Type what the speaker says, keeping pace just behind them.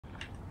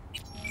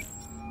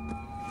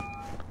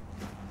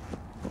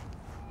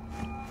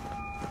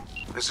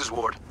This is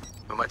Ward.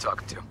 Who am I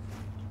talking to?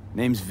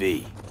 Name's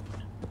V.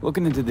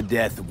 Looking into the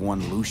death of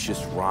one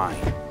Lucius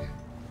Rhyne.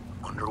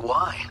 Wonder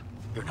why?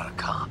 You're not a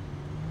cop.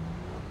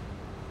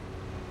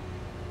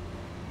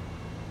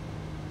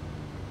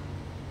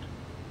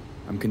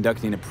 I'm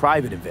conducting a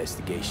private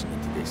investigation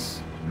into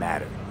this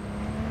matter.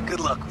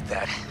 Good luck with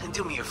that. And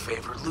do me a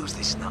favor, lose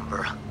this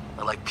number.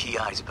 I like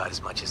PIs about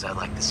as much as I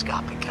like the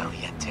Scope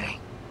Caliente.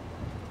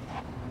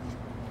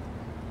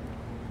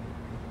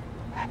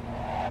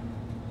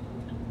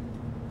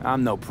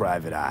 I'm no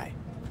private eye.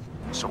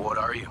 So what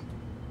are you?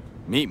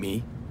 Meet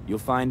me, you'll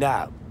find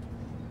out.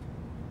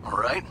 All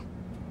right.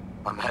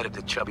 I'm headed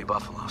to Chubby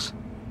Buffaloes.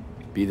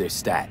 Be their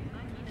stat.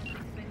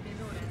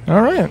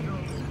 All right.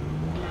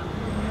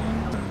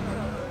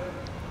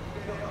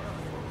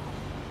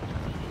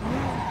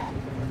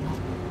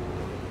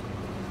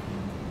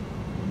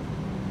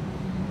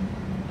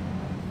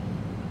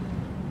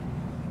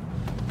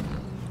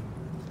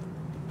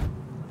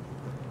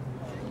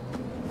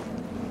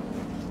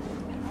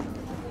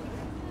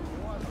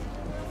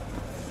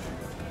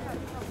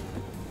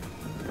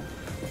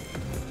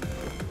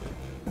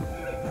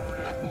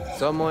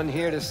 Someone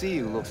here to see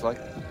you, looks like.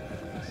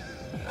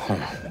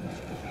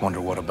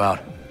 Wonder what about?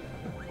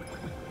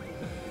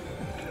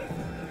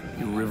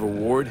 You River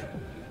Ward?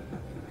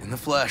 In the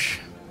flesh.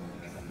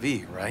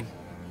 V, right?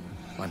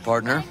 My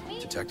partner,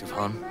 Detective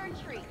Hun.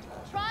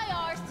 Try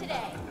ours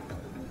today.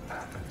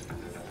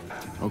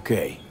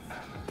 Okay.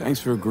 Thanks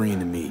for agreeing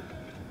to meet.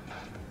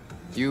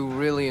 You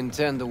really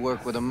intend to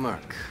work with a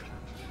merc?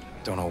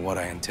 Don't know what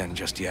I intend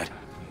just yet.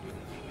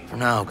 For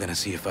now, gonna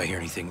see if I hear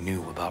anything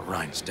new about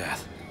Ryan's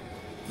death.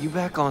 You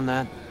back on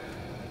that?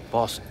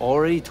 Boss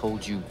already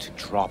told you to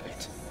drop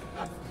it.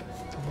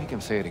 Don't make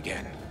him say it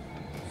again.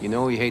 You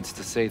know he hates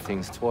to say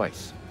things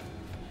twice.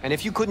 And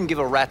if you couldn't give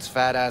a rat's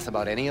fat ass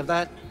about any of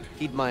that,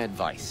 heed my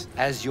advice.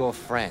 As your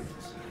friend,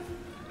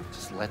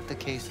 just let the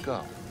case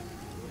go.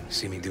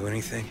 See me do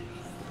anything?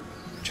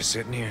 Just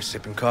sitting here,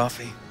 sipping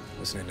coffee,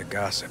 listening to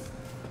gossip.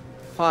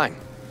 Fine.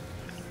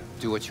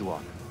 Do what you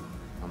want.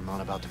 I'm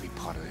not about to be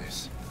part of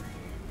this.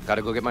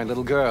 Gotta go get my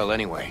little girl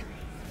anyway.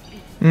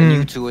 And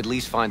you two at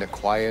least find a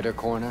quieter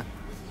corner?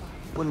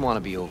 Wouldn't want to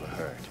be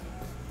overheard.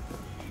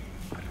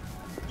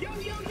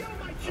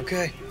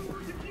 Okay.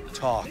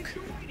 Talk.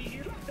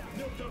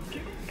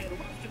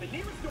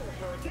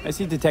 I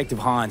see Detective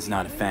Han's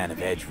not a fan of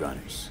edge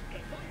runners.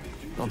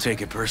 Don't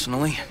take it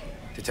personally.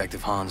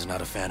 Detective Han's not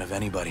a fan of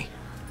anybody,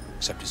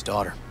 except his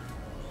daughter.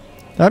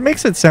 That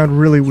makes it sound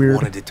really weird.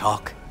 Wanted to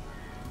talk.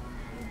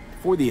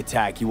 Before the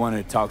attack, he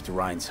wanted to talk to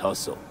Ryan's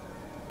hustle.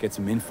 Get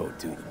some info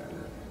to them.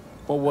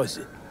 What was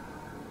it?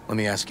 Let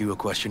me ask you a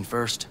question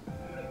first.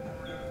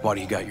 Why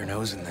do you got your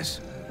nose in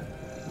this?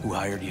 Who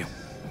hired you?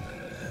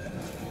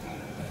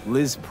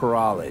 Liz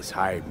Perales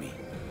hired me,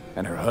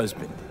 and her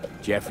husband,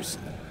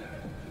 Jefferson.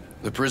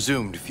 The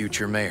presumed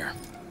future mayor.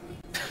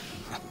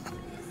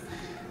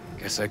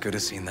 Guess I could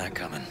have seen that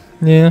coming.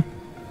 Yeah.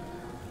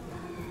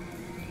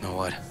 Know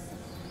what?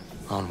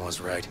 Han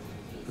was right.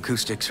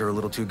 Acoustics are a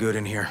little too good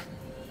in here.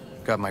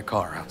 Got my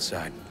car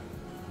outside.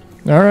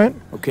 All right.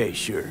 Okay,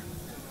 sure.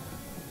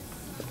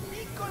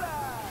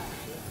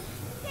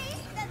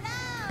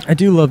 I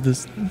do love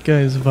this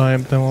guy's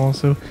vibe though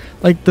also.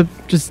 Like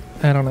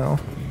I don't know.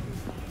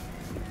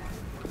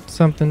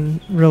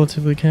 Something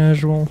relatively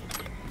casual.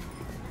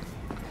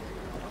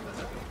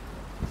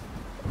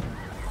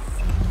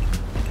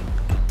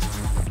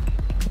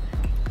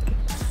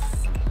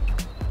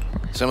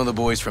 Some of the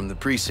boys from the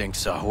precinct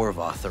saw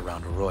Horvath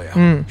around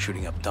Arroyo,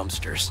 shooting up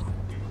dumpsters,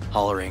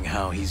 hollering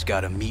how he's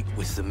got to meet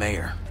with the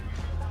mayor.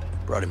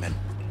 Brought him in.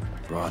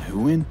 Brought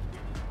who in?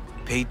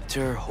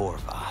 Peter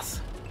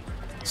Horvath.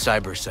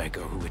 Cyber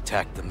psycho who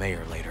attacked the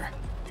mayor later.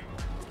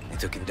 They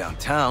took him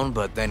downtown,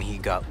 but then he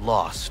got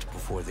lost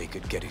before they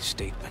could get his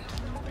statement.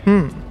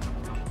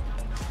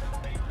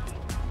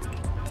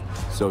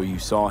 So you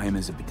saw him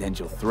as a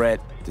potential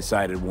threat,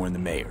 decided to warn the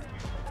mayor.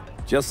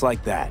 Just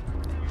like that.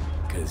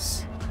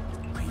 Because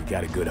you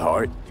got a good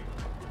heart.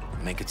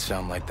 Make it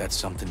sound like that's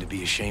something to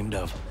be ashamed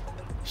of.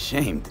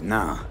 Ashamed?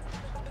 Nah.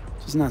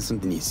 Just not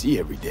something you see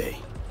every day.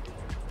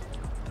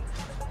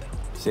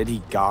 Said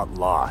he got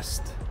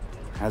lost.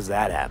 How's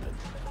that happen?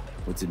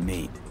 What's it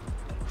mean?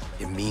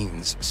 It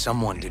means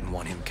someone didn't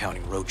want him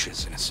counting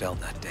roaches in a cell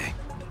that day.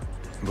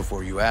 And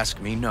before you ask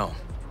me, no.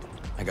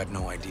 I got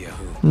no idea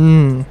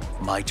who.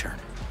 My turn.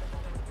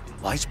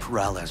 Why's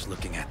Perales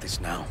looking at this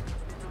now?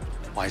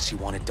 Why does he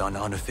want it done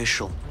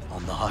unofficial,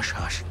 on the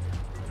hush-hush?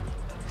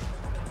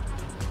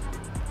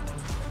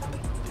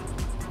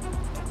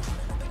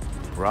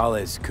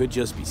 Perales could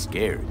just be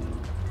scared.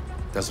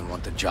 Doesn't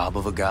want the job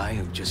of a guy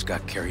who just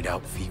got carried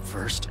out feet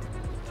first?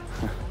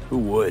 Who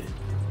would?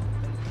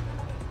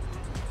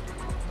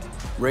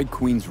 Red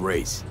Queen's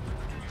race.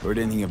 Heard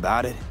anything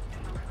about it?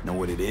 Know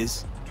what it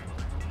is?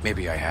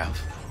 Maybe I have.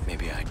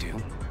 Maybe I do.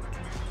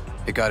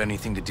 It got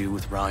anything to do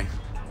with Ryan?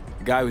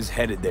 The guy was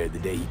headed there the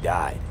day he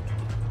died.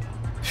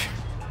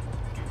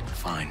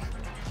 Fine.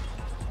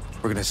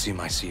 We're gonna see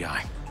my CI.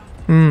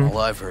 All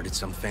I've heard is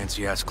some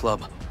fancy-ass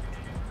club.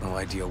 No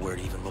idea where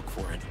to even look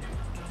for it.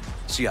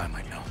 See, I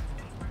might know.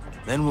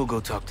 Then we'll go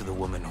talk to the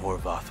woman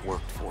Horvath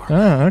worked for.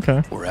 Ah,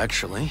 okay. Or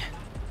actually,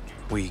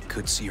 we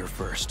could see her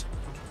first.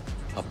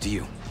 Up to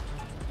you.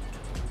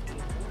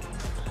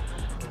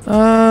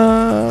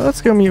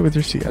 Let's go meet with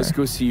your CI. Let's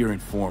go see your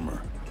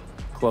informer.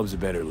 Club's a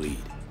better lead.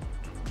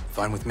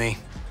 Fine with me.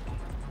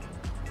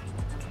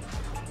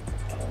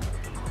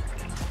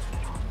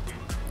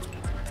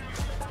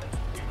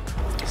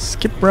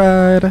 Skip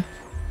ride.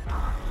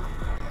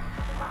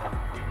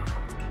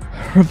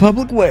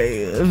 Republic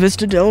Way,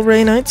 Vista Del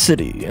Rey, Night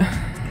City.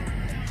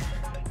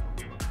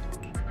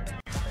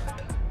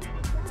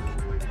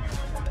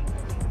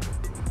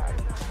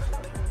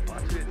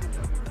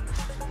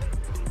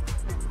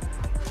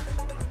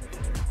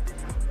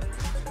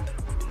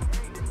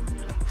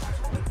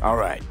 All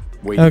right.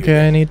 Wait.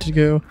 Okay, I need to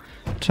go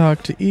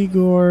talk to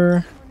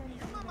Igor.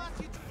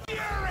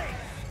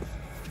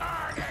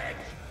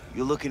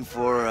 You looking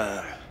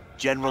for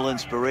general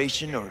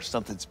inspiration or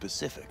something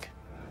specific?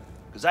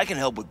 Because I can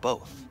help with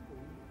both.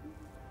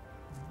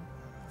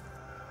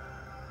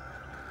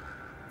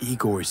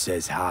 Igor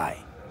says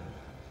hi.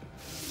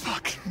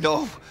 Fuck,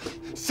 no.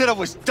 Said I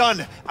was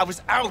done. I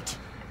was out.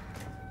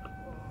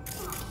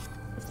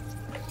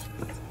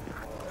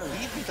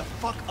 Leave me the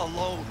fuck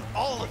alone,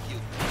 all of you.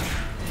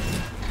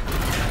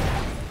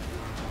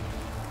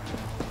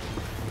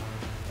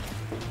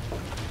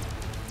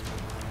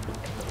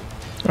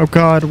 Oh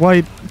god,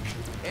 White.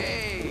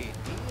 Hey,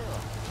 deal.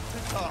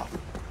 Good talk.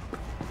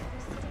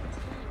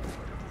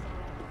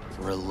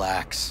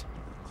 Relax.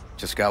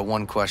 Just got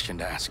one question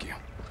to ask you.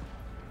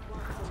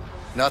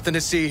 Nothing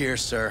to see here,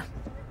 sir.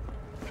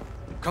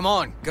 Come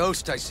on,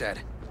 Ghost, I said.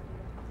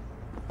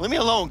 Leave me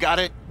alone, got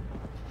it?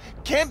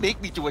 Can't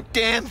make me do a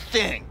damn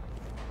thing.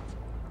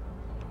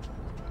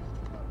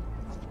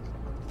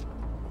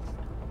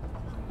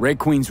 Red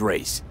Queen's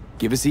race.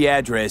 Give us the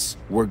address.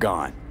 We're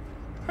gone.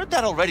 Heard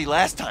that already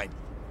last time.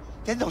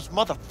 Then those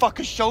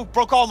motherfuckers showed,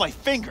 broke all my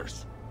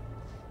fingers.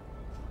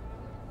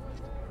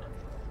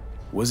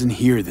 Wasn't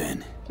here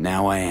then.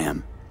 Now I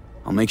am.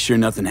 I'll make sure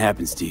nothing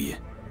happens to you.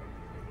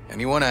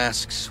 Anyone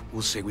asks,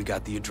 we'll say we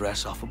got the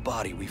address off a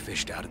body we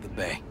fished out of the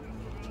bay.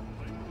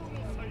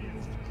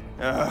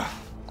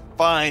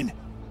 Fine.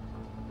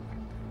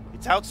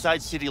 It's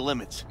outside city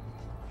limits.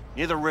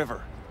 Near the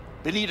river.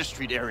 Benita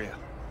Street area.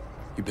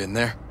 You been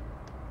there?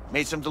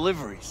 Made some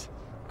deliveries.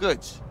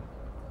 Goods.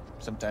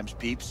 Sometimes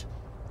peeps.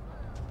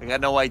 I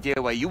got no idea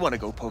why you want to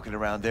go poking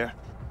around there.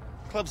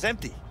 Club's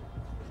empty.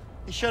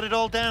 They shut it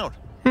all down.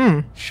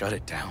 Shut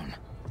it down.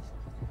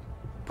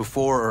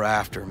 Before or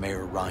after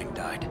Mayor Rhine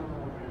died?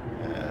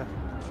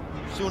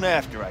 Soon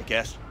after, I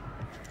guess.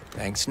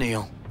 Thanks,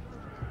 Neil.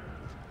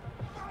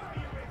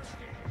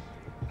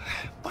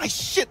 My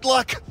shit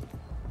luck!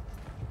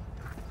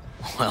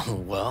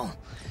 Well,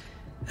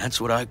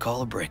 that's what I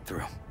call a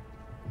breakthrough.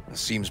 It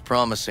seems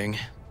promising,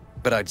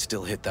 but I'd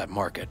still hit that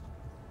market.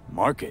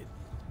 Market?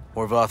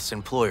 Horvath's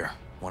employer,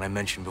 one I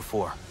mentioned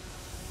before.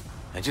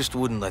 I just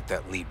wouldn't let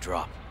that lead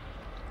drop.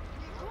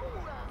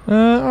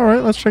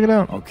 Alright, let's check it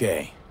out.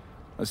 Okay.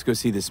 Let's go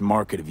see this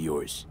market of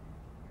yours.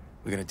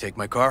 We gonna take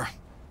my car?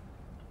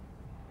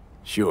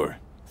 Sure.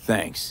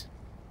 Thanks.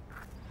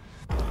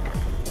 A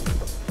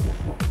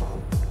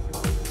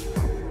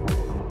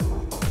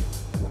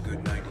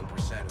good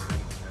 90% of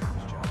these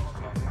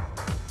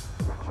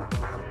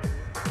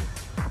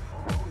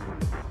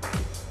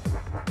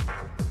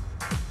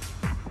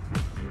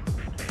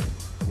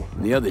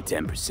And the other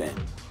 10%,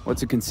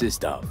 what's it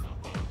consist of?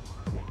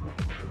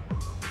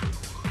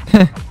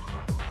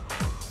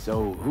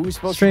 So, who is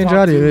supposed Strange to talk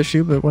audio to?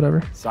 issue, but whatever.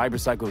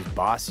 Cyberpsycho's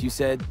boss, you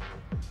said?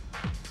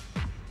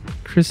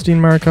 Christine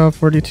Markov,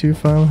 42,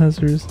 file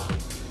hazards.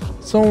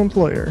 Sole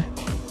employer.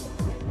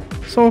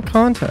 Sole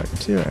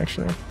contact, too,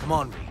 actually. Come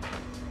on, V.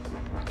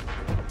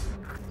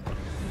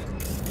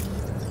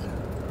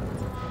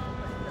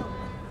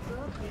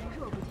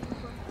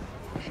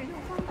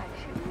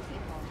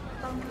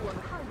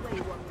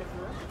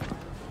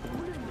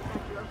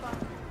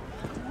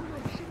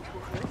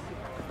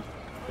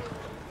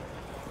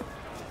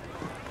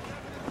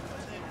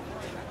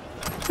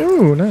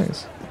 Ooh,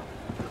 nice.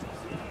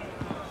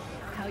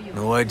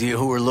 No idea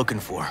who we're looking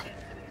for.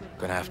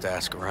 Gonna have to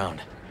ask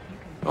around.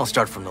 I'll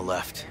start from the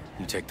left.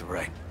 You take the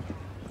right.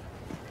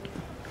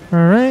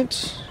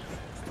 Alright.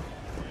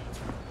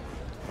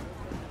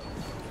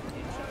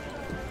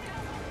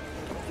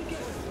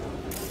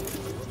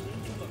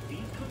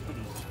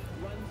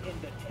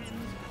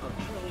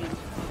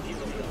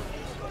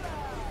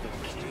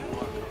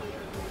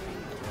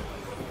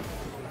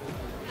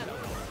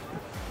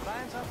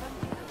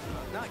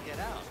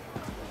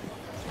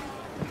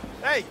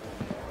 Hey!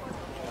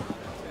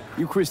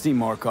 You Christine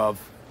Markov,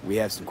 we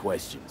have some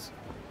questions.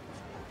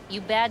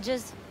 You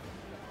badges?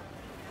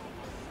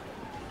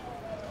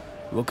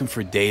 Looking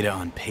for data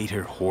on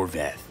Peter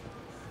Horvath.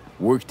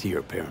 Worked here,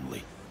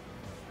 apparently.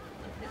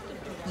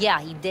 Yeah,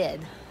 he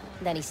did.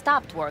 Then he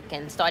stopped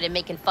working, started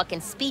making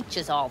fucking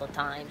speeches all the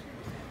time.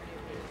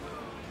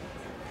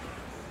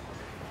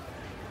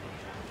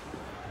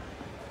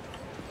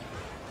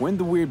 When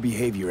the weird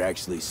behavior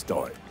actually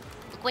start?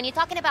 Look, when you're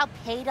talking about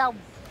Peter,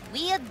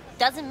 weird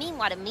doesn't mean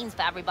what it means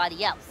for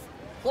everybody else.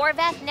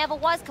 Horvath never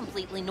was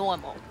completely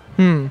normal.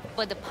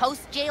 But the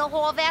post-jail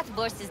Horvath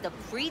versus the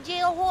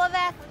pre-jail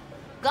Horvath,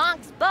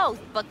 gonks both,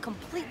 but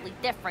completely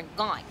different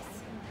gonks.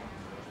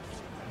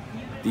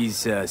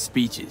 These,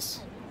 speeches,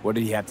 what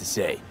did he have to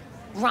say?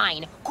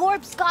 Ryan,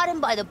 Corpse got him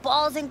by the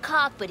balls and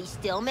cock, but he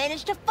still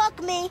managed to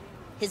fuck me.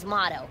 His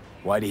motto.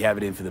 Why'd he have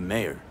it in for the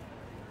mayor?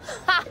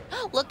 Ha!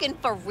 Looking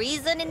for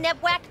reason in that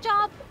whack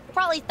job?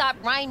 Probably thought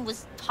Ryan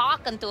was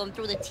talking to him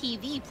through the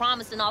TV,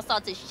 promising all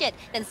sorts of shit,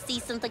 then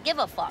ceasing to give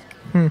a fuck.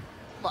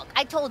 Look,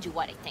 I told you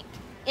what I think.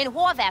 In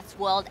Horvath's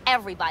world,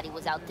 everybody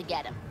was out to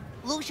get him.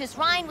 Lucius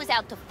Ryan was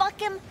out to fuck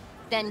him,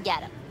 then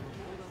get him.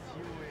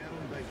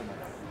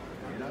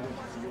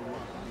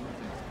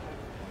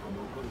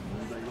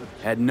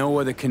 Had no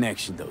other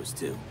connection, those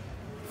two.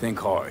 Think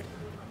hard.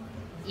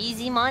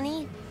 Easy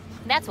money?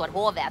 That's what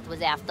Horvath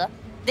was after.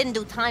 Didn't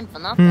do time for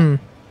nothing.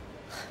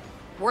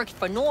 Worked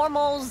for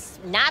normals,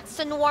 not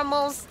so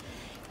normals.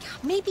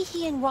 Maybe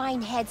he and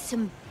Ryan had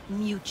some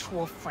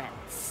mutual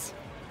friends.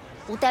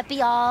 Would that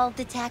be all,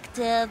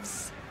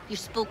 detectives? You're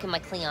spooking my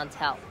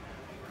clientele.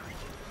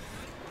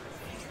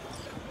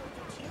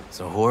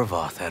 So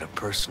Horvath had a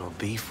personal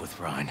beef with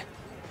Ryan.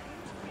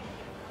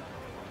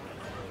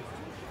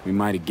 We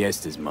might have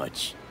guessed as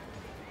much.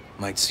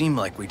 Might seem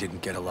like we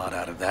didn't get a lot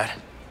out of that.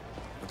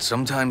 But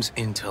sometimes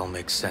intel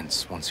makes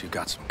sense once you've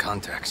got some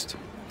context.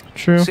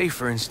 True. Say,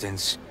 for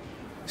instance,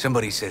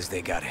 somebody says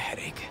they got a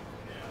headache.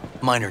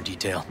 Minor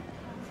detail.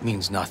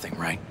 Means nothing,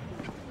 right?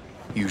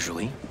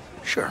 Usually,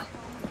 sure.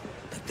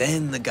 But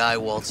then the guy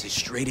waltzes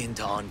straight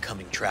into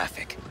oncoming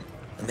traffic.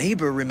 A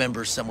neighbor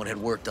remembers someone had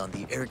worked on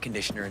the air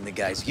conditioner in the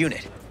guy's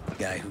unit. The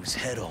guy whose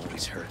head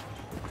always hurt.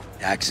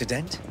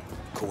 Accident?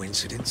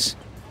 Coincidence?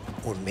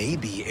 Or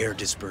maybe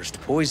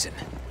air-dispersed poison.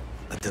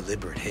 A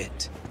deliberate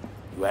hit.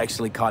 You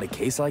actually caught a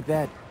case like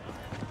that?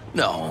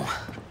 No.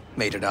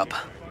 Made it up.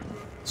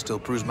 Still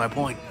proves my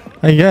point.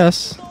 I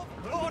guess.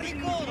 Oh,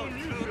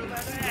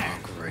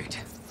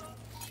 great.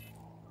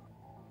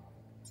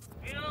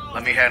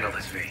 Let me handle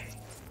this, V.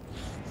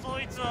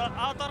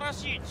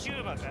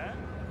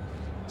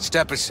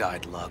 Step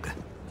aside, Lug.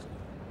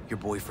 Your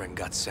boyfriend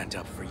got sent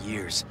up for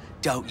years.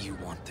 Doubt you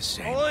want the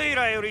same.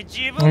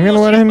 I'm gonna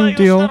let him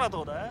deal.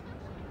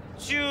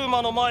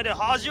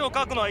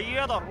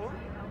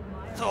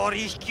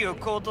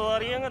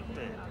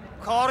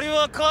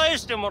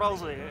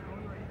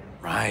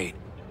 Right.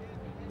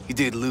 You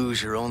did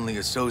lose your only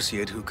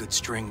associate who could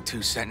string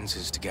 2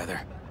 sentences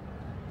together.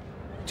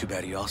 Too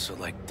bad he also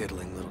liked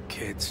diddling little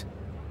kids.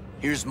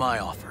 Here's my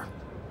offer.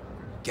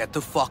 Get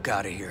the fuck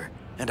out of here,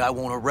 and I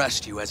won't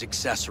arrest you as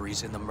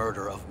accessories in the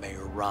murder of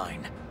Mayor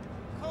Ryan.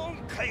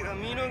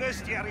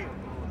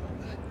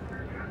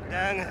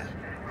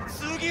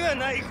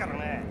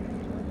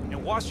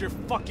 And wash your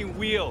fucking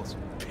wheels,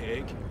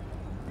 pig.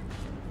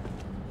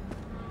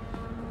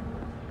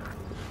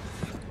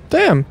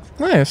 Damn,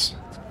 nice.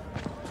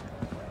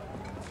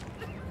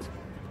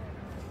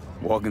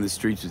 Walking the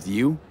streets with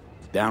you?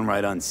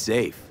 Downright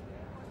unsafe.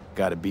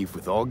 Got a beef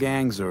with all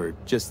gangs or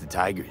just the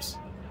Tigers?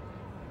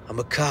 I'm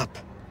a cop.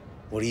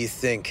 What do you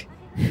think?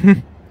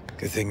 Good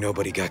thing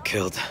nobody got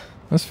killed.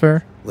 That's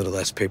fair. Little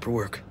less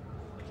paperwork.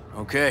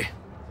 Okay.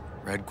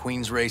 Red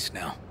Queen's race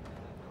now.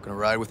 Gonna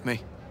ride with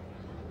me?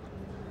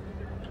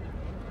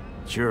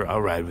 Sure,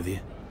 I'll ride with you.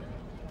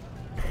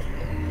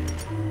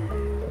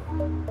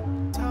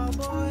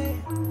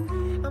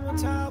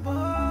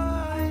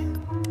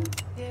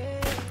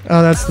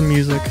 Oh, that's the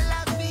music.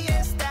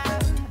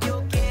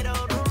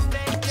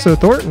 So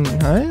Thornton,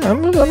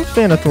 I'm a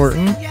fan of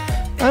Thornton.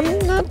 I'm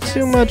not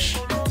too much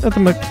at the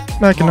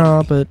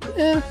Mackinac, but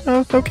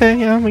oh, okay,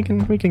 yeah, we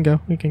can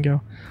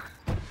go.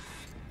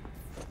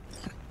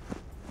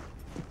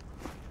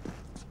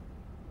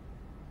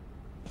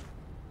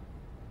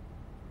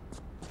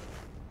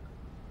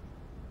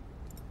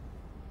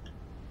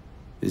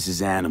 This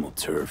is animal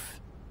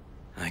turf.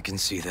 I can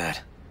see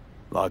that.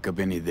 Lock up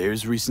any of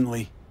theirs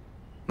recently?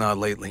 Not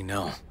lately,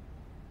 no.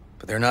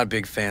 But they're not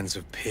big fans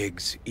of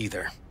pigs,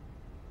 either.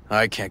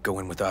 I can't go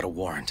in without a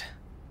warrant.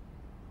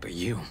 But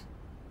you...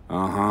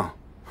 Uh-huh.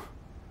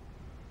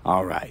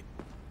 All right.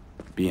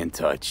 Be in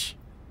touch.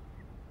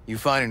 You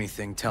find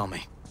anything, tell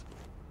me.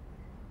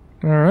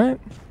 Alright.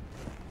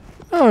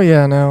 Oh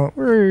yeah, now,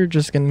 we're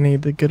just gonna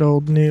need the good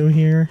old new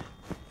here.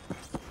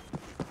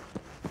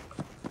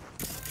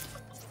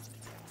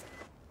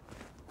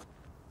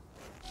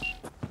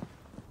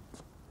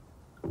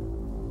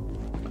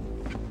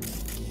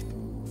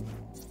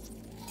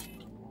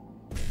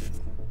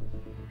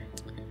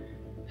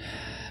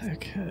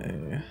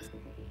 Okay.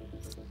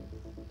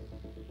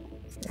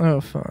 Oh,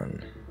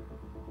 fun.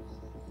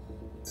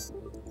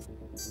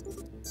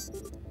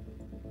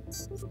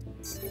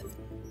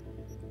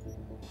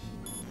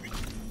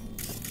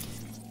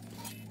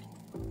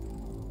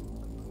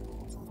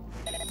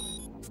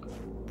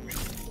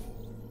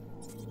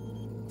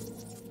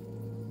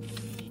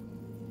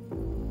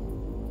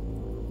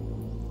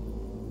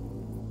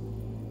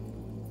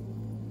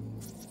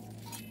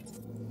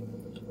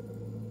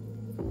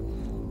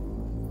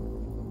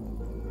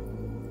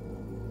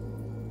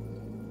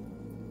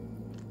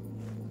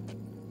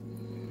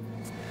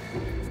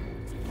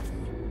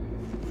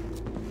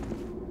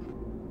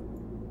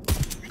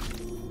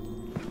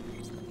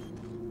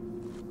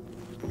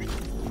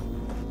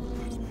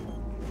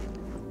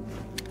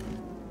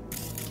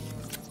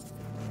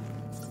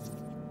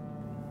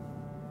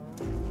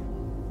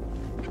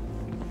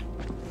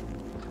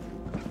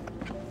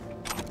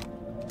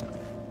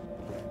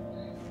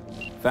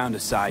 Found a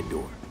side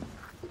door.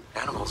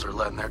 Animals are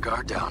letting their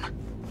guard down.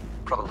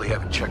 Probably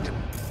haven't checked it.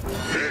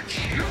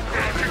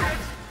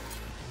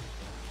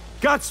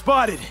 Got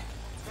spotted!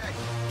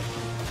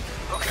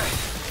 Okay,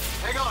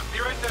 hang on, be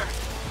right there.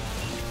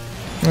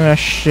 Ah,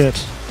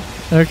 shit.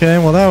 Okay,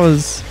 well that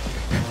was...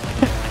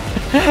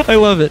 I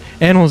love it.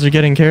 Animals are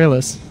getting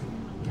careless.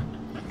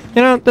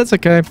 You know, that's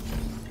okay.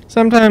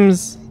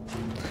 Sometimes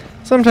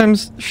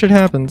shit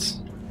happens.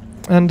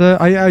 And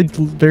I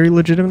very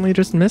legitimately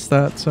just missed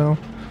that, so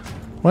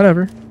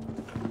whatever.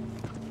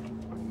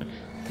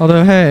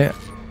 Although, hey...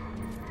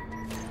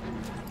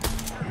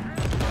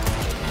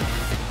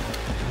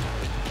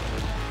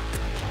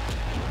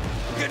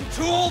 I'm getting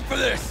too old for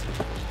this!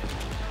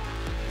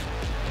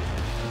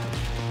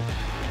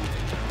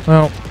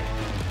 Well...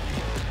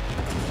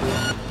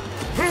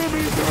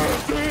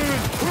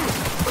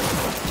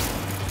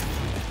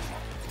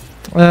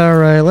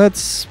 Alright, let's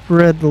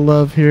spread the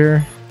love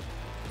here.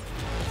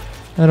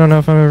 I don't know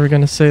if I'm ever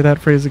gonna say that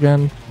phrase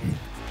again.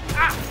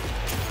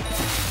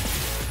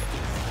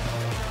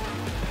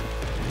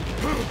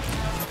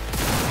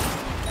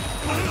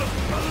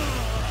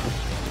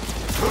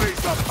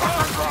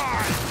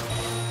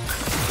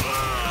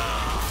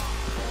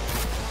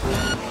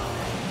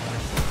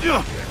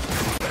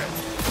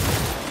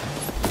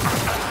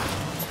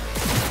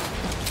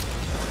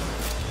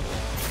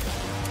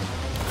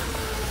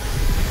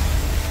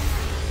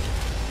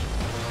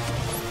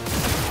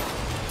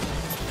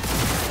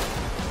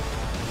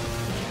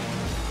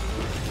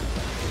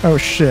 Oh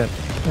shit.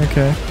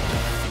 Okay.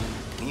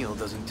 Neil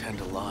doesn't tend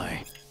to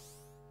lie.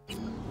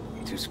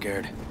 Too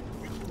scared.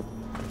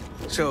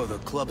 So the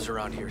club's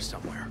around here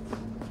somewhere.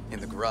 In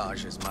the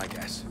garage is my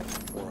guess.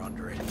 Or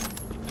under it.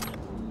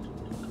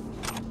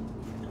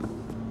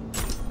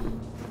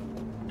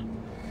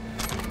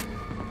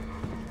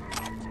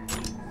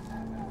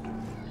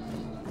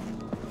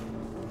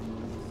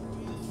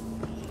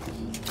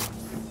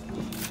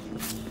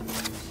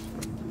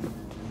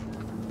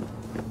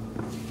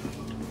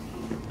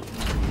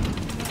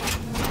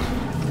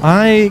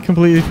 I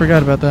completely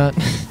forgot about that.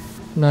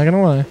 Not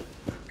gonna lie.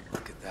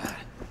 Look at that.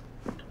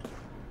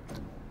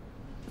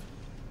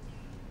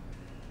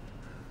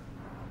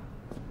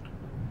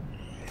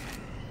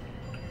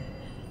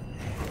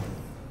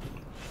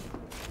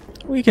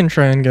 We can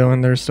try and go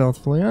in there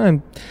stealthily.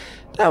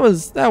 That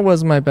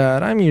was my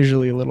bad. I'm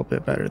usually a little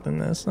bit better than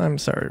this. I'm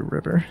sorry,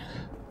 River.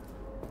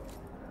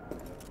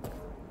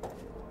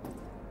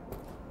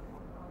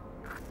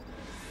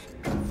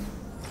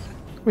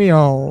 We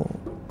all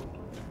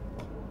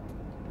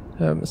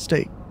have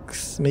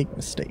mistakes, make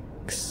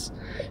mistakes,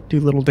 do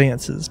little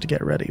dances to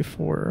get ready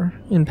for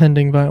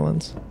impending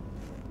violence.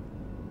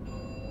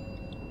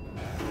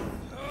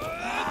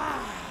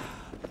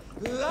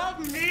 Love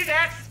me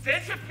that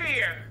stench of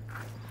fear!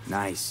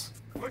 Nice.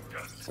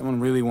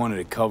 Someone really wanted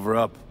to cover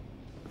up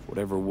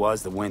whatever it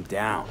was that went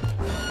down.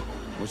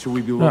 What should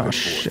we be looking Oh for?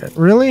 shit,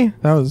 really?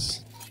 That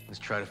was... Let's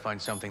try to find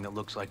something that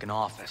looks like an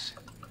office.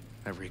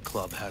 Every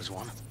club has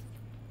one.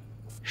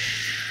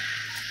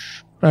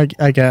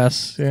 I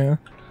guess, yeah.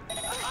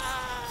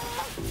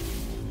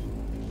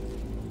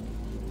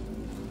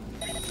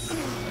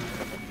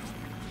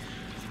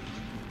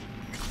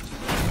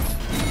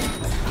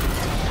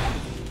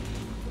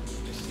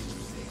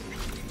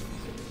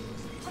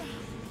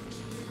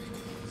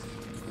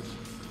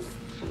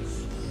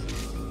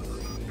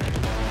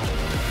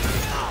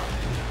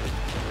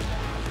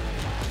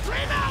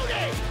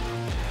 Reloading!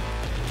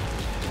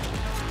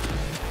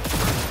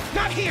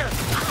 Not here!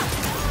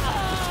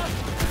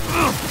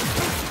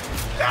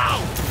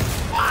 No!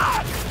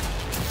 Fuck!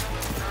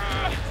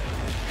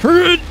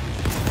 Hurt!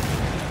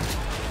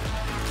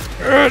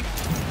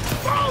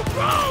 Bro,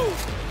 bro!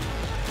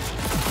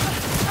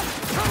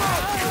 Come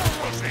on, you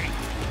pussy!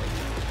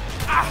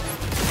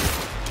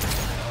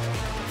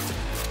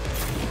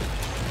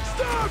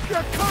 Stop,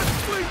 you cunt,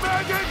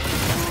 maggot!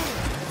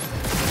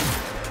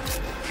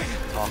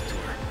 Talk to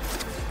her.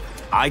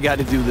 I got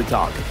to do the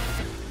talking.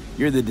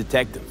 You're the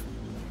detective.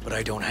 But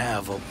I don't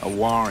have A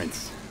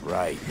warrant,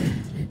 right?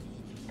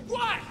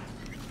 What?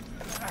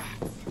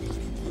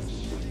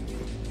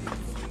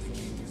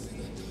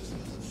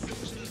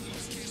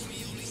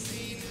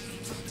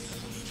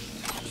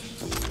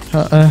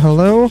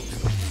 Hello?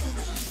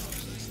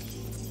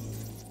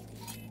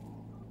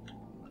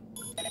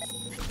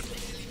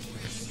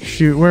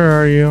 Shoot, where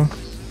are you?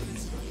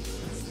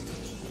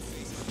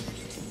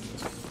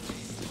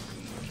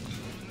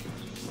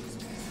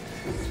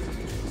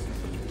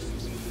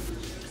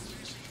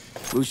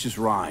 Lucius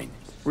Rhine,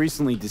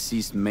 recently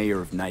deceased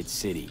mayor of Night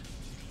City.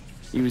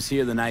 He was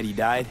here the night he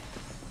died?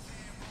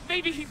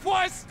 Maybe he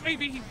was,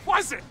 maybe he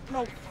wasn't.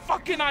 No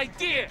fucking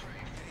idea.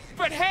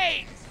 But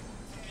hey,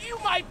 you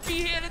might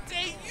be here the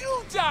day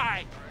you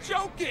die.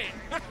 Joking.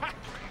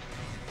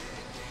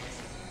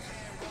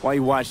 Why are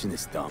you watching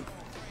this dump?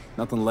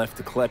 Nothing left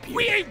to collect here.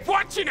 We ain't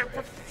watching it.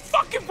 We're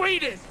fucking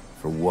waiting.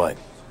 For what?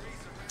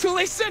 Till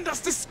they send us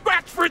to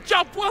scratch for a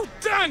job well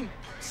done.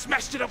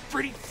 Smashed it up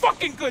pretty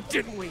fucking good,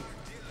 didn't we?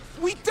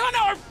 We done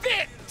our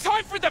bit.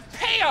 Time for the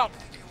payout.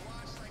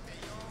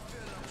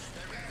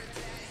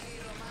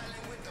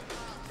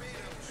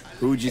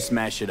 Who'd you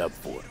smash it up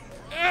for?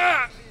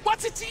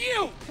 What's it to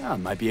you? I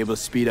might be able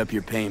to speed up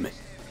your payment.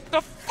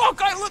 The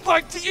fuck I look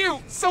like to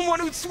you?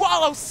 Someone who'd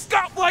swallow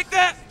scum like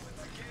that?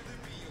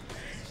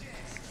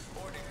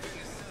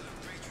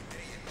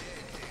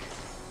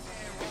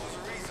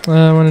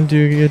 I want to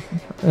do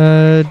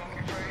good.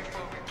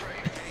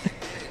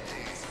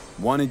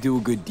 Want to do a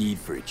good deed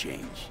for a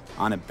change.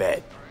 On a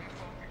bet.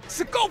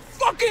 So go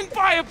fucking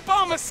buy a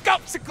bomber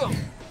scupsicle!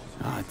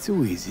 Ah,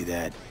 too easy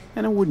that.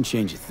 And I wouldn't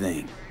change a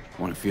thing.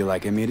 Want to feel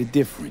like I made a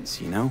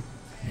difference, you know?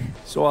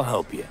 So I'll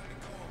help you.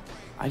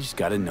 I just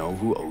gotta know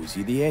who owes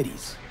you the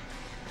eddies.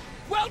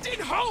 Well, then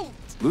hold!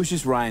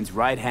 Lucius Ryan's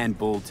right-hand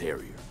bull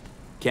terrier.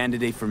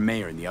 Candidate for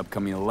mayor in the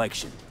upcoming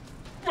election.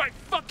 Right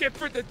fucking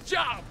for the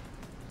job!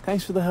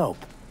 Thanks for the help.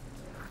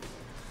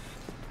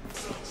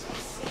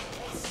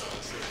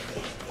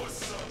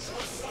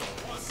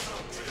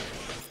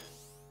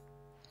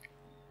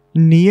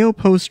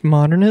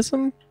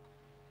 Neo-postmodernism?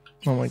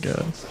 Oh my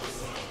god.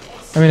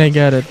 I mean, I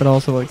get it, but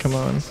also, like, come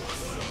on.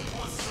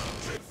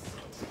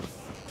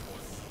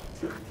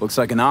 Looks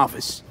like an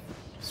office.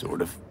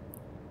 Sort of.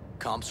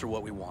 Comps are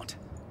what we want.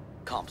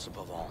 Comps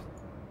above all.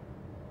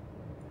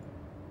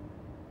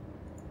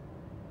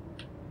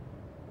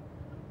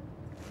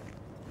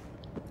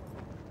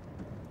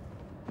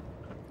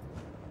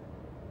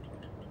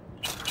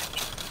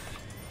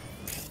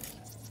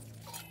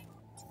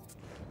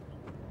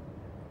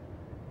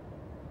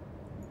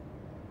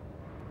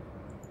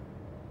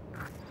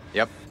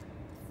 Yep.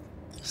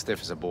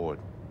 Stiff as a board.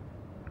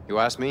 You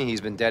ask me,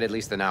 he's been dead at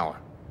least an hour.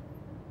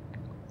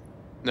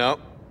 No.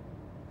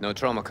 No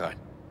trauma card.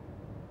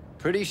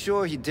 Pretty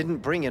sure he didn't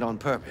bring it on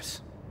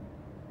purpose.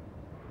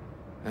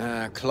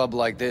 A club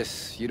like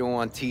this, you don't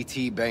want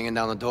TT banging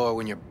down the door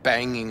when you're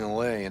banging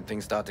away and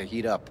things start to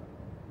heat up.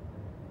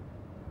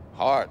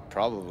 Heart,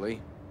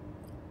 probably.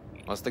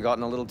 Must have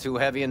gotten a little too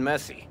heavy and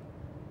messy.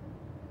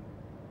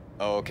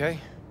 Okay.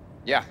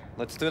 Yeah,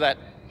 let's do that.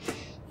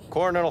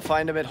 Coroner will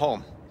find him at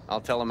home. I'll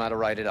tell him how to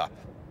write it up.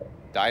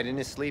 Died in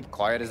his sleep,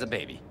 quiet as a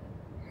baby.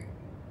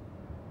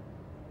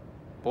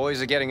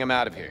 Boys are getting him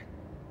out of here.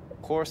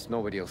 Of course,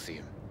 nobody will see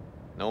him.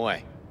 No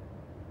way.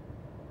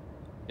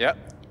 Yep.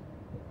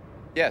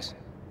 Yes.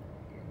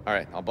 All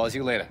right, I'll buzz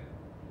you later.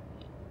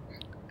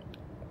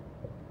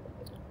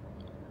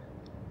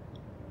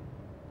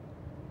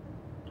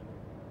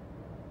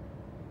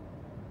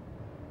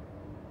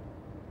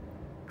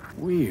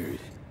 Weird.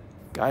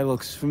 Guy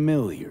looks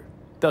familiar,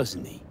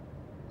 doesn't he?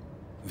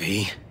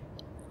 V,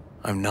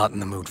 I'm not in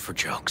the mood for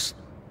jokes.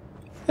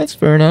 That's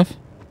fair enough.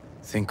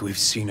 Think we've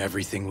seen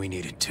everything we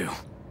needed to.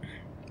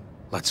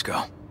 Let's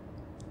go.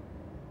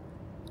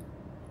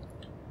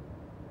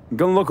 I'm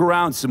gonna look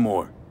around some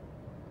more.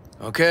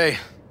 Okay,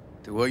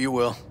 do what you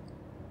will.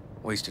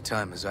 Waste of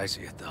time as I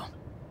see it, though.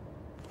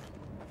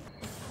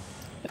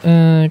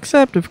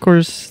 Except, of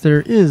course,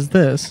 there is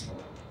this.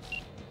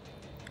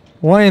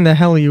 Why in the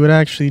hell you would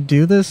actually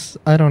do this?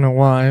 I don't know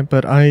why,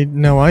 but I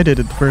know I did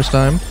it the first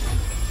time.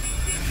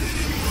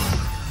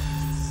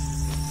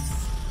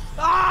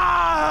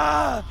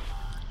 Ah!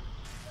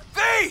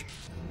 V!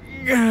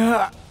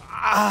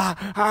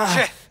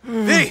 Shit!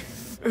 V!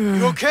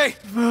 You okay?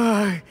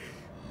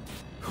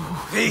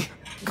 V!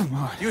 Come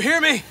on. You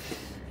hear me?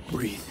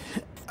 Breathe.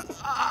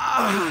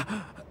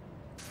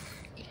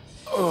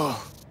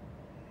 Oh.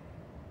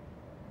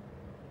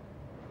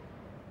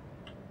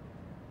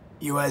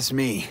 You asked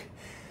me.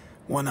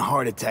 Won the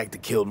heart attack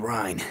that killed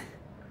Ryan.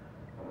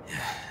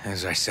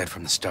 As I said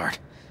from the start.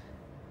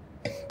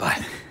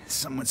 But...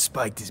 someone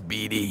spiked his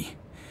BD.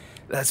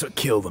 That's what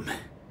killed him.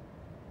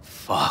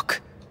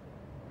 fuck.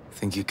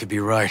 Think you could be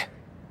right.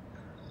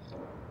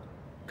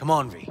 Come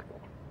on, V.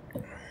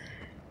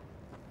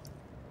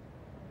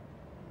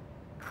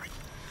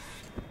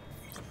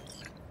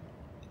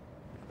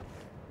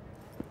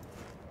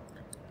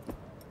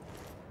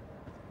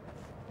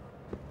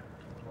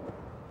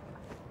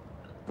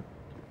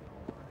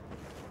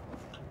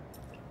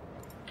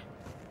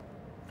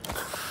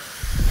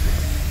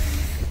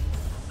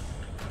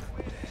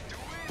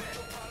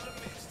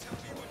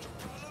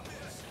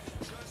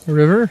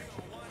 River?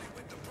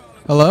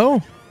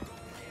 Hello?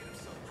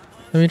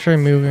 Let me try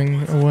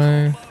moving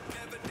away.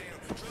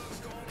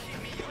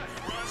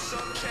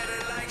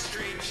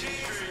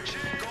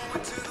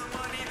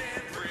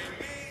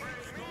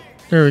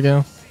 There we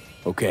go.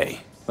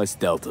 Okay, let's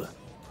Delta.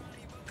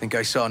 Think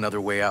I saw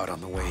another way out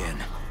on the way in.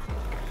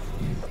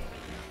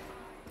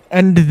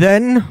 And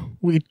then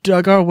we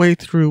dug our way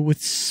through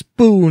with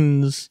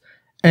spoons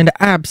and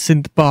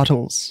absinthe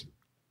bottles.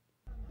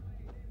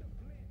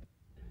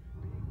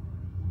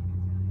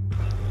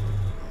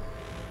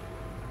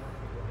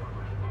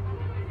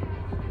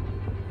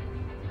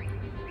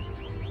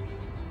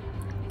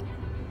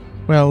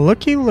 Well,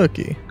 looky,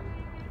 looky.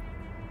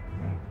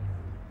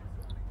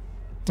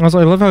 Also,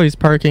 I love how he's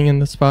parking in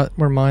the spot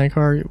where my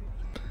car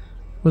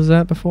was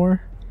at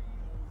before.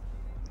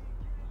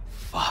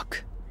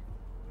 Fuck.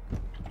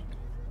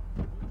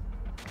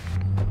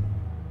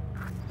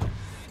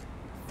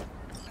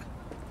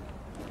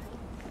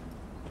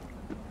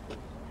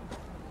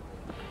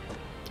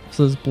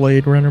 this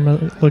Blade Runner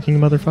looking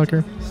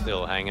motherfucker.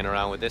 Still hanging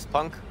around with this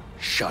punk?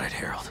 Shut it,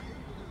 Harold.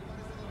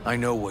 I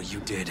know what you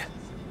did.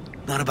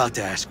 Not about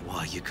to ask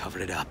why you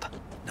covered it up.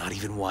 Not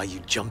even why you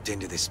jumped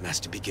into this mess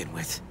to begin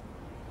with.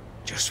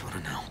 Just want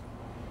to know.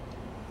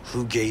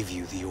 Who gave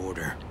you the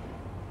order?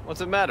 What's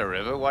the matter,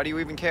 River? Why do you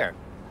even care?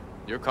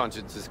 Your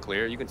conscience is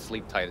clear. You can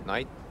sleep tight at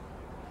night.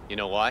 You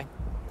know why?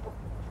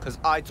 Because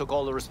I took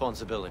all the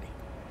responsibility.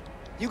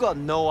 You got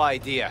no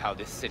idea how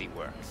this city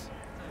works.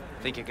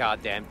 Think your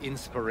goddamn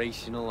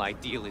inspirational,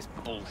 idealist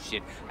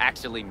bullshit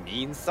actually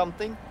means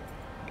something?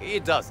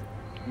 It doesn't.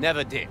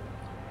 Never did.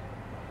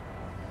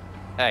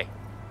 Hey,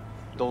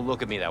 don't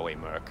look at me that way,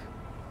 Merc.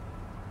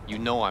 You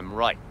know I'm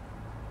right.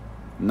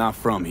 Not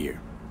from here.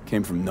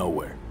 Came from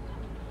nowhere.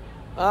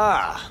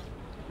 Ah,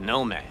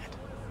 nomad.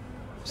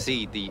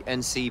 See, the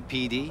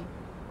NCPD?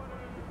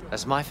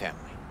 That's my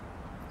family.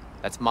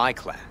 That's my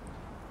clan.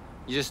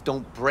 You just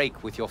don't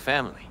break with your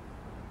family.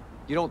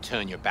 You don't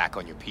turn your back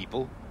on your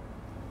people.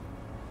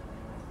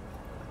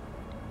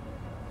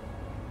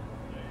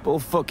 Bull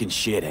fucking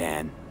shit,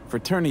 Han.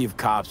 Fraternity of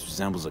cops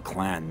resembles a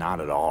clan, not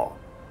at all.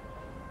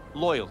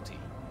 Loyalty.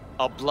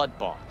 A blood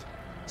bond.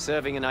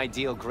 Serving an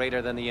ideal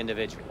greater than the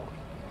individual.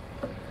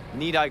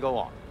 Need I go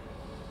on?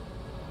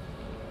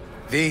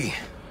 V.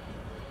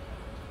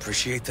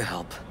 Appreciate the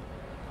help,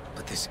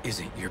 but this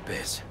isn't your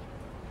biz.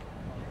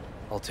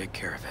 I'll take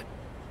care of it.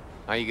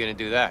 How you gonna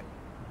do that?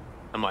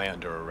 Am I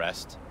under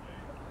arrest?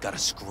 Got a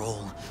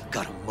scroll,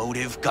 got a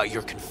motive, got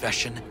your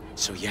confession.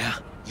 So yeah,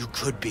 you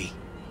could be.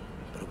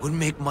 But it wouldn't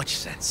make much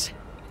sense.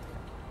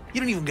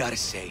 You don't even gotta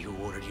say who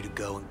ordered you to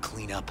go and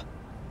clean up.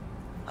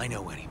 I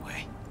know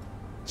anyway.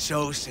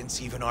 So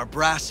since even our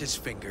brass's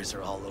fingers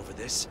are all over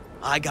this,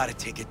 I gotta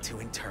take it to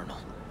internal.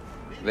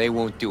 They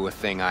won't do a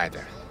thing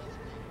either.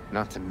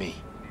 Not to me.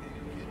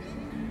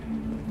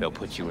 They'll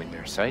put you in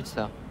their sights,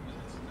 though.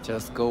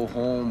 Just go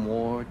home,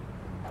 Ward.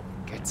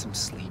 Get some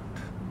sleep.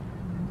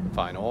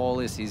 Find all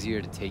this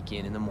easier to take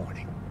in the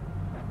morning.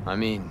 I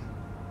mean,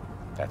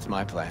 that's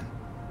my plan.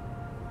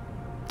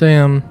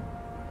 Damn.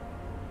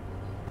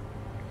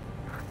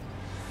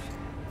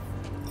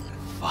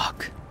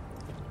 Fuck.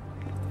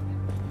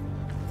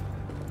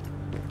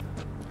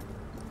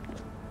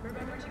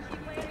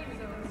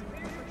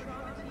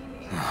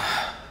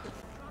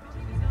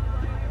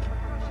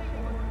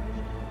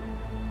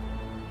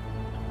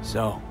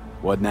 So,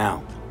 what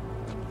now?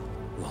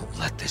 Won't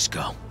let this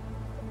go.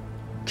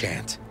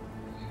 Can't.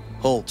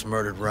 Holt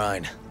murdered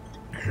Rhine.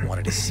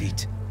 Wanted his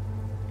seat.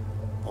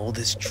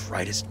 Oldest,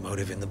 tritest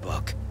motive in the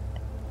book.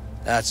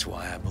 That's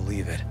why I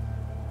believe it.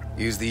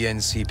 Use the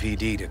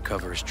NCPD to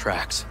cover his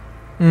tracks.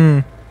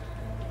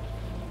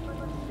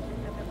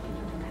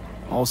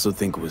 Also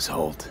think it was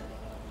Holt.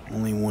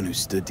 Only one who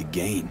stood to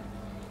gain.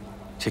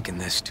 Taking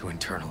this to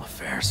internal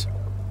affairs.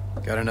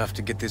 Got enough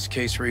to get this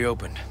case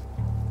reopened.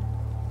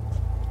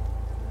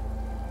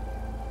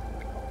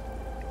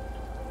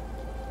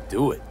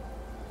 Do it.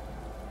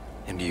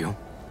 And you?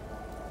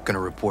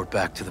 Gonna report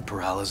back to the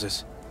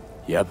paralysis?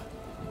 Yep.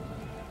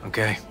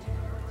 Okay.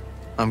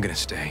 I'm gonna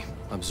stay.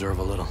 Observe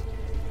a little.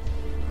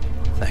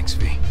 Thanks,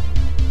 V.